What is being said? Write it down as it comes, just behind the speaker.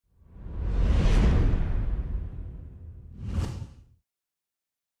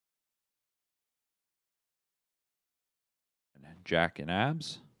Jack and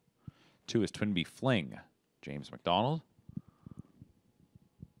Abs. 2 is Twin Bee Fling. James McDonald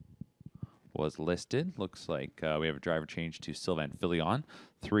was listed. Looks like we have a driver change to Sylvan Filion.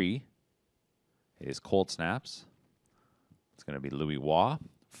 3 is Cold Snaps. It's going to be Louis Waugh.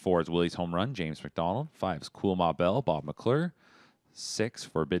 4 is Willie's Home Run, James McDonald. 5 is Cool Ma Bell, Bob McClure. 6,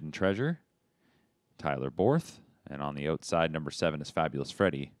 Forbidden Treasure, Tyler Borth. And on the outside, number 7 is Fabulous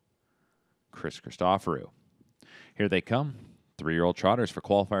Freddy, Chris Christoforou. Here they come, 3-year-old trotters for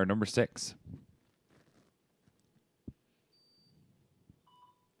qualifier number 6.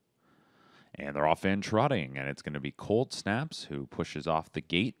 And they're off and trotting, and it's going to be Cold Snaps, who pushes off the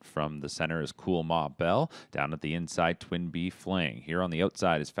gate. From the center is Cool Ma Bell. Down at the inside, Twin Bee Fling. Here on the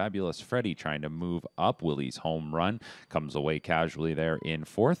outside is Fabulous Freddy trying to move up. Willie's Home Run comes away casually there in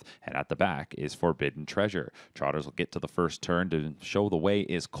 4th. And at the back is Forbidden Treasure. Trotters will get to the first turn. To show the way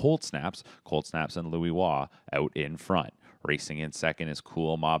is Cold Snaps. Cold Snaps and Louis Waugh out in front. Racing in 2nd is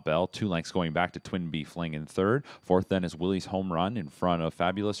Cool Ma Bell. 2 lengths going back to Twin Bee Fling in 3rd. 4th then is Willie's Home Run in front of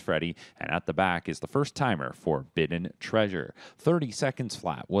Fabulous Freddy. And at the back is the first timer, Forbidden Treasure. 30 seconds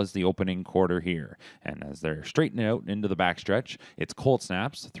flat was the opening quarter here. And as they're straightening out into the backstretch, it's Cold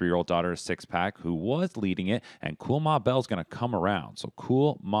Snaps, 3-year-old daughter 6-pack, who was leading it. And Cool Ma Bell's going to come around. So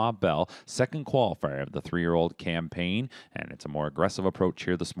Cool Ma Bell, second qualifier of the 3-year-old campaign. And it's a more aggressive approach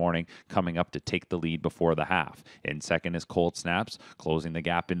here this morning, coming up to take the lead before the half. In 2nd is Cold Snaps. Closing the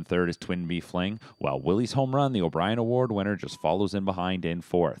gap in 3rd is Twin Bee Fling, while Willie's Home Run, the O'Brien Award winner, just follows in behind in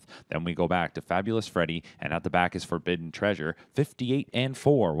 4th. Then we go back to Fabulous Freddy, and at the back is Forbidden Treasure.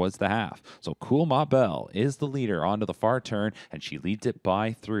 58-4 was the half. So Cool Ma Bell is the leader onto the far turn, and she leads it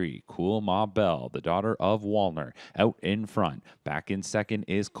by 3. Cool Ma Bell, the daughter of Walner, out in front. Back in 2nd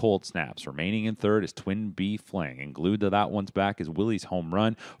is Cold Snaps. Remaining in 3rd is Twin Bee Fling, and glued to that one's back is Willie's Home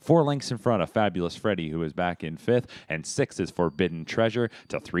Run. 4 lengths in front of Fabulous Freddy, who is back in 5th, and 6 is Forbidden Treasure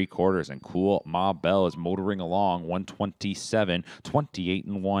to 3/4, and Cool Ma Bell is motoring along. 127,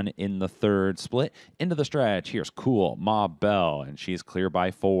 28-1 in the 3rd split. Into the stretch, here's Cool Ma Bell, and she's clear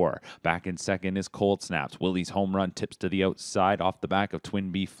by 4. Back in 2nd is Cold Snaps. Willie's Home Run tips to the outside off the back of Twin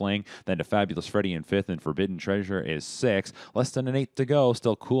Bee Fling, then to Fabulous Freddy in 5th, and Forbidden Treasure is 6. Less than an 8th to go,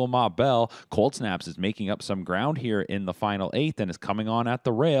 still Cool Ma Bell. Cold Snaps is making up some ground here in the final 8th and is coming on at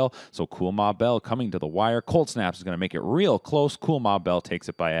the rail, so Cool Ma Bell coming to the wire. Cold Snaps is going to make it real close. Cool Ma Bell takes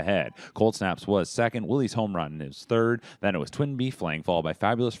it by a head. Cold Snaps was 2nd. Willie's Home Run is 3rd. Then it was Twin Bee Fling, followed by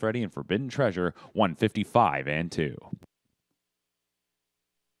Fabulous Freddy and Forbidden Treasure, 155-2.